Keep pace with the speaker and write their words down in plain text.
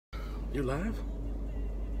You live?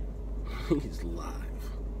 He's live.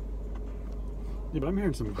 Yeah, but I'm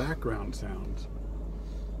hearing some background sounds.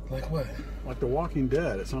 Like what? Like The Walking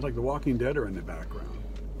Dead. It sounds like The Walking Dead are in the background.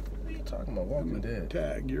 What are you talking about? Walking Dead?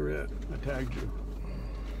 Tag, you're it. I tagged you.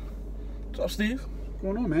 What's up, Steve? What's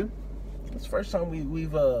going on, man? It's the first time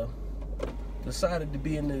we've decided to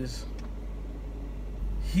be in this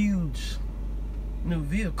huge new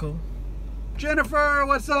vehicle. Jennifer,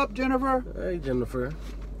 what's up, Jennifer? Hey, Jennifer.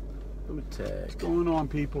 Let me tag. What's going on,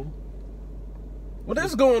 people? What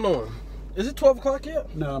is going on? Is it 12 o'clock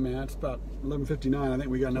yet? No, man, it's about 11:59. I think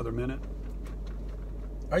we got another minute.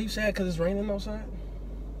 Are you sad because it's raining outside?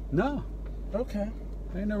 No. Okay.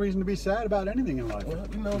 Ain't no reason to be sad about anything in life. Well,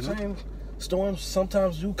 you know what I'm saying? Storms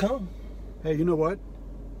sometimes do come. Hey, you know what?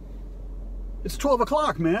 It's 12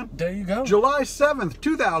 o'clock, man. There you go. July 7th,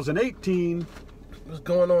 2018. What's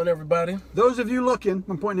going on, everybody? Those of you looking,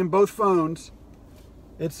 I'm pointing in both phones.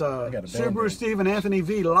 It's SubaruSteve and Anthony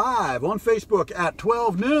V live on Facebook at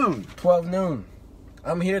 12 noon. 12 noon.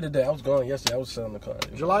 I'm here today. I was gone yesterday. I was selling the car.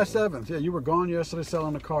 July 7th. Yeah, you were gone yesterday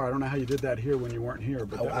selling the car. I don't know how you did that here when you weren't here.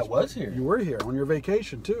 But I was here. You were here on your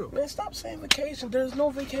vacation, too. Man, stop saying vacation. There's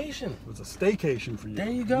no vacation. It was a staycation for you.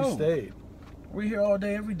 There you go. You stayed. We're here all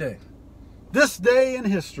day, every day. This day in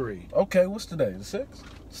history. Okay, what's today? The 6th?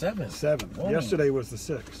 7th? 7th. Whoa. Yesterday was the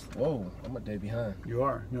 6th. Whoa, I'm a day behind. You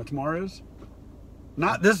are. You know what tomorrow is?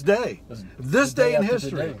 Not this day. This the day day in after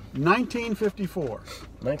history. today. 1954.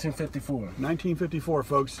 1954. 1954,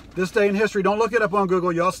 folks. This day in history. Don't look it up on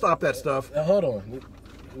Google. Y'all stop that stuff. Hold on.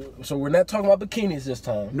 So we're not talking about bikinis this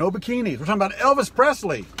time. No bikinis. We're talking about Elvis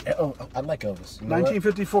Presley. Oh, I like Elvis. You know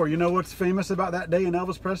 1954. You know what's famous about that day in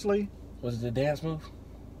Elvis Presley? Was it the dance move?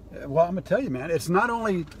 Well, I'm going to tell you, man. It's not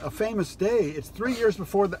only a famous day. It's 3 years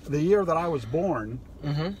before the year that I was born.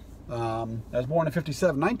 Mm-hmm. I was born in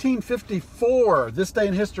 57. 1954, this day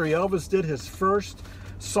in history, Elvis did his first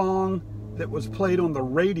song that was played on the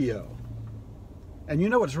radio. And you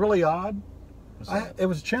know what's really odd? It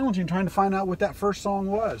was challenging trying to find out what that first song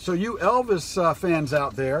was. So you Elvis fans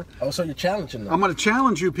out there. Oh, so you're challenging them. I'm going to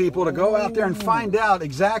challenge you people to go out there and find out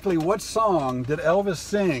exactly what song did Elvis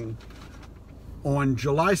sing on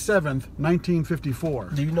July 7th, 1954.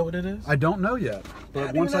 Do you know what it is? I don't know yet.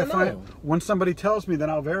 But How once somebody tells me, then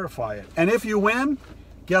I'll verify it. And if you win,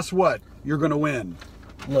 guess what? You're going to win.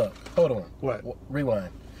 Look, hold on. What? Rewind.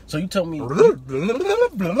 So you told me... You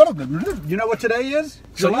know what today is?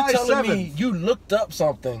 So July you're telling 7th. me you looked up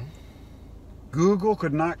something. Google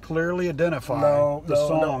could not clearly identify the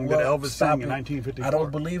song that Elvis sang in 1954. I don't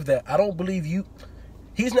believe that. I don't believe you...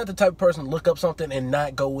 He's not the type of person to look up something and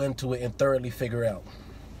not go into it and thoroughly figure out.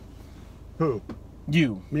 Who?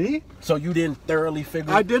 You. Me? So you didn't thoroughly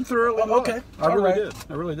figure... I did thoroughly look. Okay. I really did.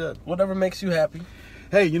 I really did. Whatever makes you happy.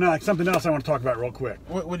 Hey, you know, like something else I want to talk about real quick.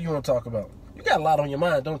 What do you want to talk about? You got a lot on your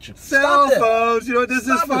mind, don't you? Cell phones. You know what this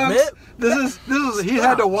is, folks? This is. He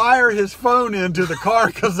had to wire his phone into the car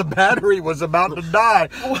because the battery was about to die.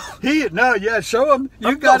 Show him.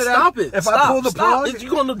 You got it. Stop it. If I pull the plug,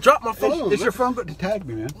 you're going to drop my phone. Is your phone going to tag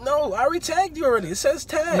me, man? No, I already tagged you already. It says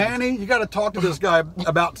tag. Manny, you got to talk to this guy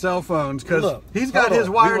about cell phones because he's got his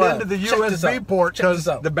wired into the USB port because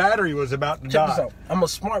the battery was about to die. Check this out. I'm a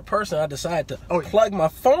smart person. I decided to plug my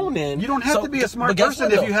phone in. You don't have to be a smart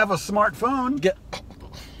person if you have a smartphone.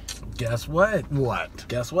 Guess what? What?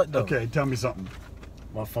 Guess what, though? Okay, tell me something.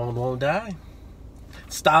 My phone won't die.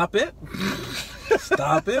 Stop it.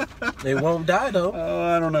 Stop it. It won't die, though.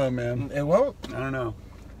 I don't know, man. It won't? I don't know.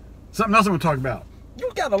 Something else I'm going to talk about.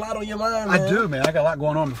 You got a lot on your mind, man. I do, man. I got a lot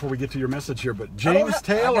going on before we get to your message here. But James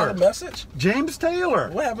Taylor. I got a message? James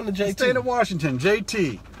Taylor. What happened to JT? State of Washington.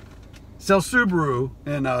 JT. Sells Subaru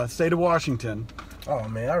in state of Washington. Oh,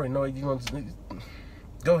 man. I already know you want to...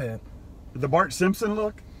 Go ahead. The Bart Simpson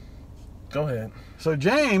look? Go ahead. So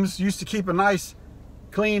James used to keep a nice,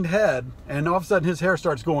 cleaned head, and all of a sudden his hair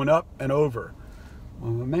starts going up and over.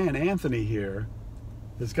 Well, my man Anthony here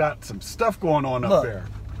has got some stuff going on up there.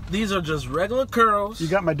 These are just regular curls. You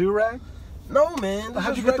got my do-rag? No, man.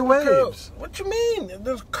 How'd you get the waves? Curls. What you mean?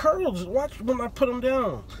 There's curls. Watch when I put them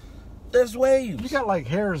down. There's waves. You got like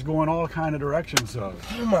hairs going all kind of directions, though.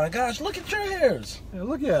 Oh my gosh! Look at your hairs. Yeah,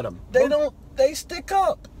 look at them. They stick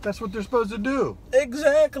up. That's what they're supposed to do.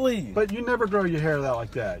 Exactly. But you never grow your hair out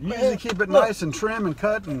like that. You usually keep it nice and trim and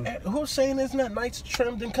cut. And who's saying it's not nice,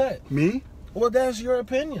 trimmed, and cut? Me? Well, that's your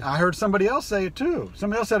opinion. I heard somebody else say it too.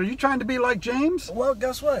 Somebody else said, "Are you trying to be like James?" Well,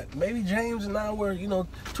 guess what? Maybe James and I were,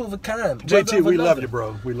 two of a kind. JT, we love you,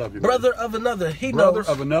 bro. We love you. Brother of another. Brother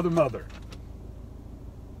of another mother.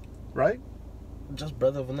 Right? Just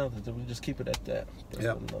brother of another. Did we just keep it at that?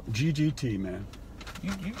 Yeah. GGT, man.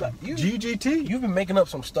 You GGT. You've been making up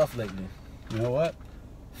some stuff lately. You know what?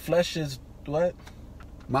 Flesh is what?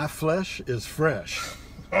 My flesh is fresh.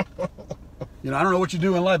 You know, I don't know what you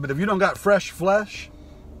do in life, but if you don't got fresh flesh,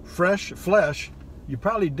 you're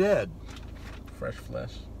probably dead. Fresh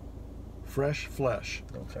flesh. Fresh flesh.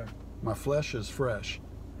 Okay. My flesh is fresh.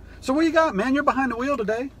 So what you got, man? You're behind the wheel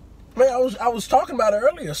today. Man, I was talking about it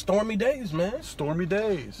earlier. Stormy days, man. Stormy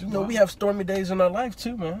days. You know, we have stormy days in our life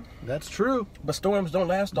too, man. That's true. But storms don't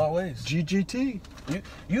last always. GGT.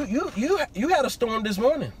 You had a storm this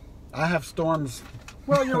morning. I have storms.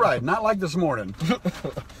 Well, you're right. Not like this morning.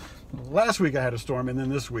 Last week I had a storm, and then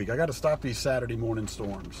this week I got to stop these Saturday morning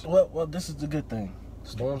storms. Well, this is the good thing.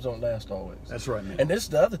 Storms don't last always. That's right, man. And this is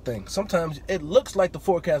the other thing. Sometimes it looks like the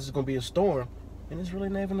forecast is going to be a storm, and it's really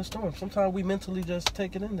not even a storm. Sometimes we mentally just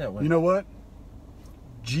take it in that way. You know what?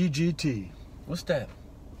 GGT. What's that?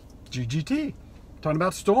 GGT. Talking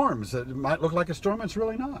about storms. It might look like a storm, it's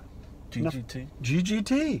really not. GGT?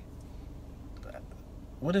 GGT.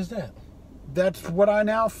 What is that? That's what I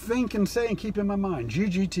now think and say and keep in my mind.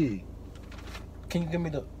 GGT. Can you give me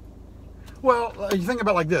the... Well, you think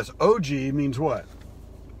about it like this. OG means what?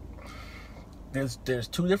 There's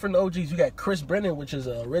two different OGs. You got Chris Brennan, which is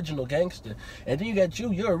an original gangster. And then you got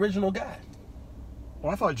you're original guy.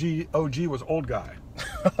 Well, I thought OG was old guy.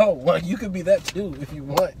 Oh, well, you could be that too if you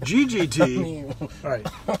want. GGT. I mean... All right,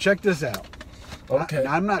 check this out. Okay.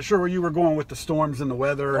 I'm not sure where you were going with the storms and the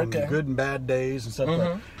weather and Okay. good and bad days and stuff like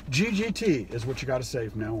that. GGT is what you got to say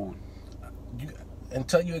from now on.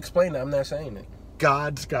 Until you explain it, I'm not saying it.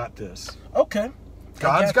 God's got this. Okay.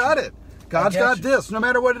 God's got it. God's got this, no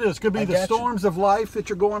matter what it is. Could be the storms of life that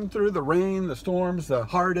you're going through, the rain, the storms, the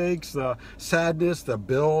heartaches, the sadness, the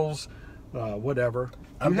bills, whatever.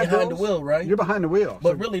 I'm behind the wheel, right? You're behind the wheel.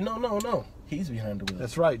 But really, no. He's behind the wheel.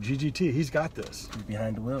 That's right, GGT. He's got this. He's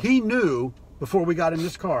behind the wheel. He knew before we got in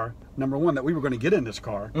this car, number one, that we were going to get in this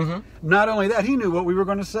car. Not only that, he knew what we were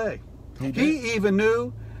going to say. He even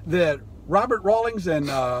knew that Robert Rawlings and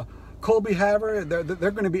Colby Haver,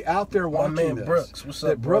 they're going to be out there watching my man this. Brooks. What's up,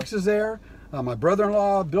 that Brooks is there. My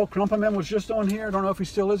brother-in-law, Bill Crumpleman, was just on here. I don't know if he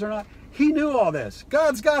still is or not. He knew all this.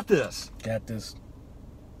 God's got this. Got this.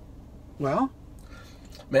 Well,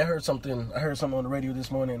 man, I heard something on the radio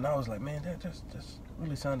this morning, and I was like, man, that just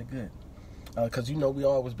really sounded good. Because, you know, we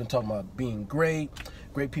always been talking about being great.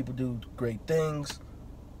 Great people do great things.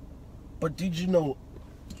 But did you know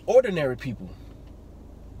ordinary people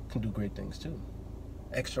can do great things too?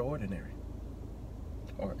 Extraordinary.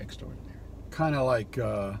 Or extraordinary. kind of like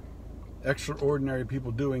extraordinary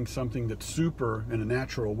people doing something that's super in a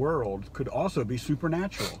natural world could also be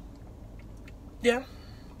supernatural. Yeah.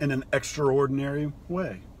 In an extraordinary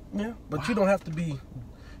way. Yeah, but you don't have to be,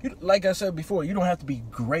 like I said before, you don't have to be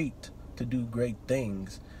great to do great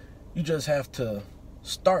things. You just have to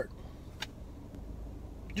start.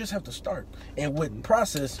 You just have to start. And with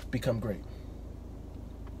process, become great.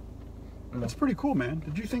 That's pretty cool, man.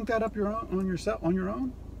 Did you think that up on your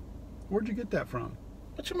own? Where'd you get that from?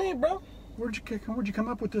 What you mean, bro? Where'd you come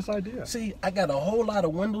up with this idea? See, I got a whole lot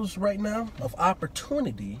of windows right now of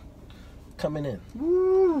opportunity coming in.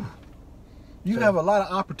 Woo! You have a lot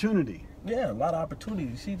of opportunity. Yeah, a lot of opportunity.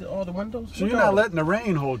 You see all the windows? So you're not letting the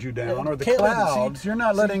rain hold you down, or the clouds. You're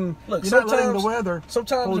not letting the weather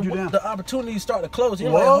hold you down. The opportunities start to close.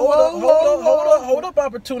 You're Whoa, like, hold up,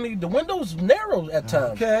 opportunity. The window's narrow at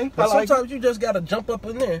times. Okay. But sometimes you just got to jump up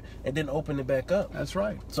in there and then open it back up. That's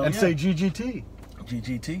right. So, and say GGT.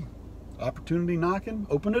 GGT. Opportunity knocking.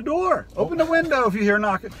 Open the door. Open the window if you hear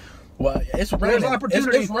knocking. Well, it's raining. There's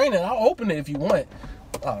opportunity. It's raining. I'll open it if you want.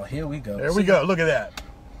 Oh, here we go. There we go. Look at that.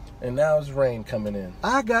 And now it's rain coming in.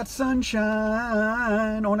 I got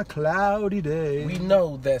sunshine on a cloudy day. We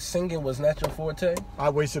know that singing was not your forte.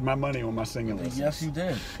 I wasted my money on my singing lessons. Yes, you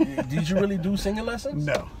did. Did you really do singing lessons?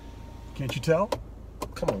 No. Can't you tell?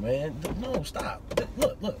 Come on, man. No, stop.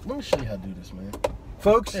 Look. Let me show you how to do this, man.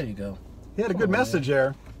 Folks, There you go. he had a good message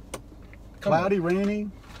there. Cloudy,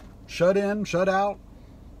 rainy, shut in, shut out.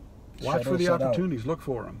 Watch for the opportunities. Look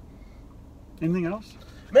for them. Anything else?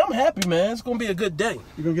 Man, I'm happy, man. It's going to be a good day.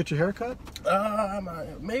 You going to get your hair cut?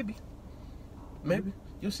 Maybe.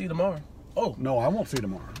 You'll see tomorrow. Oh. No, I won't see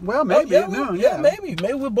tomorrow. Well, maybe. Maybe.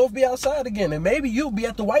 Maybe we'll both be outside again. And maybe you'll be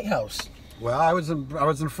at the White House. Well, I was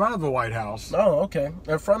in front of the White House. Oh, okay.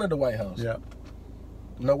 In front of the White House. Yeah.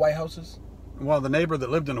 No White Houses? Well, the neighbor that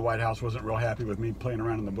lived in the White House wasn't real happy with me playing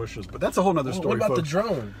around in the bushes. But that's a whole other story, What about folks. the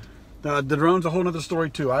drone? The drone's a whole other story,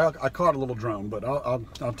 too. I caught a little drone, but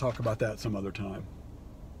I'll talk about that some other time.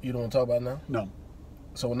 You don't want to talk about it now? No.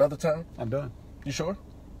 So another time? I'm done. You sure?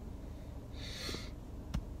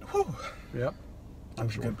 Whew. Yep. I'm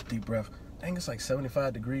sure. Good deep breath. Dang, it's like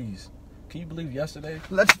 75 degrees. Can you believe yesterday?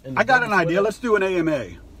 I got an idea. Let's do an AMA.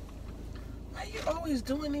 Why you always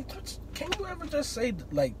doing these? Can you ever just say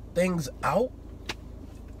like things out?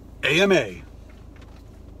 AMA.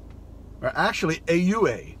 Or actually,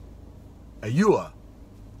 AUA. AUA.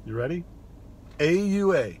 You ready?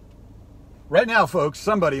 AUA. Right now, folks,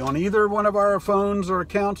 somebody on either one of our phones or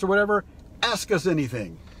accounts or whatever, ask us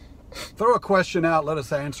anything. Throw a question out, let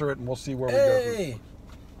us answer it, and we'll see where we go. Hey!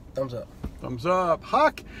 Thumbs up. Thumbs up.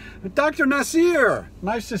 Huck, Dr. Nasir,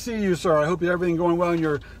 nice to see you, sir. I hope everything going well in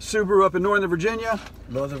your Subaru up in Northern Virginia.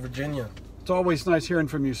 Northern Virginia. It's always nice hearing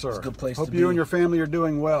from you, sir. It's a good place hope to you be. and your family are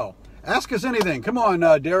doing well. Ask us anything. Come on,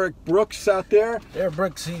 Derek Brooks out there. Derek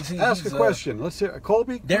Brooks, ask a question. Let's hear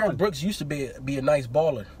Colby. Derek Brooks used to be a nice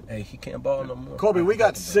baller. Hey, he can't ball no more. Colby, we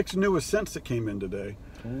got 6 new ascents that came in today.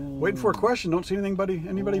 Ooh. Waiting for a question. Don't see anybody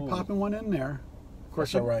popping one in there.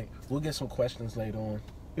 That's all right. We'll get some questions later on.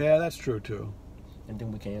 Yeah, that's true too. And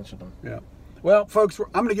then we can answer them. Yeah. Well, folks,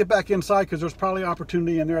 I'm going to get back inside because there's probably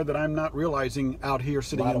opportunity in there that I'm not realizing out here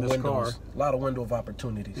sitting in this car. A lot of window of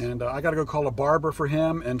opportunities. And I got to go call a barber for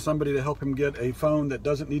him and somebody to help him get a phone that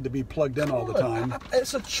doesn't need to be plugged in all the time.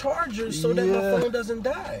 It's a charger so that my phone doesn't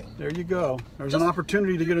die. There you go. There's an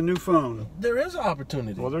opportunity to get a new phone. There is an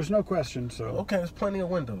opportunity. Well, there's no question. So okay, there's plenty of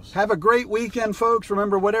windows. Have a great weekend, folks.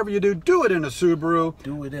 Remember, whatever you do, do it in a Subaru.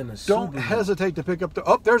 Do it in a Subaru. Don't hesitate to pick up the...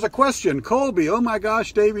 Oh, there's a question. Colby, oh my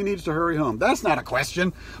gosh, Davey needs to hurry home. That's not a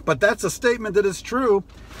question. But that's a statement that is true.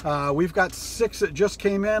 We've got 6 that just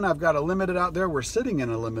came in. I've got a limited out there. We're sitting in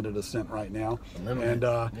a limited ascent right now. And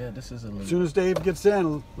yeah, this is a limited. As soon as Dave gets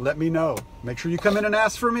in, let me know. Make sure you come in and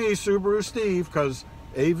ask for me, SubaruSteve, because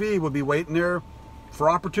AV will be waiting there for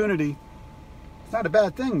opportunity. It's not a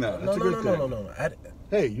bad thing, though. That's a good thing. No.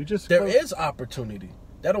 Hey, you just... There is opportunity.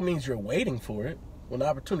 That don't mean you're waiting for it. When the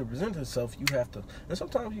opportunity presents itself, you have to... And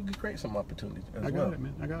sometimes you can create some opportunities as well. I got it,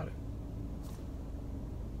 man. I got it.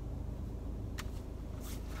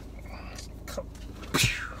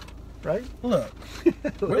 Right? Look,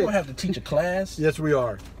 we're going to have to teach a class. Yes, we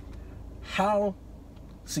are.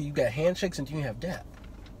 See, you got handshakes and you have dap.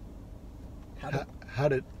 How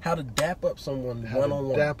to dap up someone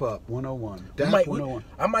one-on-one. Dap up 101. Dap 101.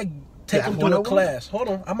 I might take them through a class. Hold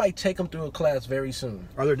on. I might take them through a class very soon.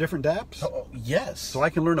 Are there different daps? Yes. So I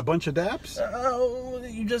can learn a bunch of daps?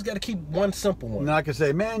 You just got to keep one simple one. Now I can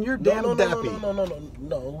say, man, you're damn dappy.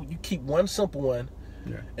 No. You keep one simple one.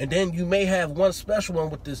 Yeah. And then you may have one special one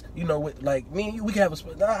with this, with like me and you, we can have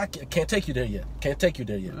a I can't take you there yet.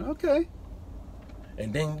 Okay.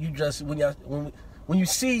 And then you just when you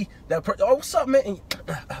see that person, oh, what's up, man?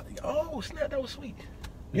 Oh, snap, that was sweet.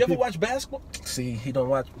 You ever watch basketball? See, he don't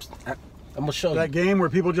watch. I'm gonna show you that game where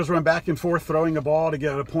people just run back and forth throwing a ball to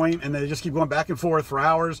get a point, and they just keep going back and forth for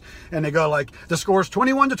hours, and they go like, the score's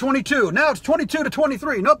 21-22. Now it's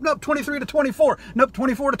 22-23. Nope, 23-24. Nope,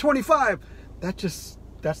 24-25. That's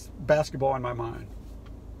basketball in my mind.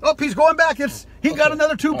 Oh, he's going back. He got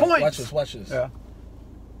another 2 points. Watch this. Yeah.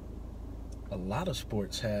 A lot of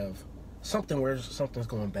sports have something where something's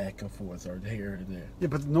going back and forth or here or there. Yeah,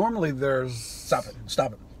 but normally there's... Stop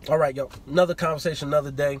it. All right, yo. Another conversation,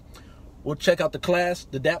 another day. We'll check out the class,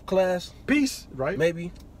 the DAP class. Peace, right?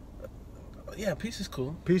 Maybe. Yeah, peace is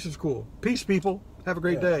cool. Peace is cool. Peace, people. Have a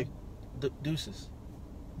great day. Deuces.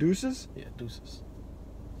 Deuces? Yeah, deuces.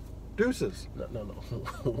 Deuces? No.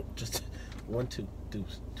 Just 1, 2.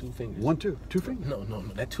 Deuce. 2 fingers. 1, 2. 2 fingers? No.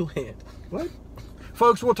 That 2 hand. What?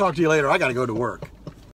 Folks, we'll talk to you later. I got to go to work.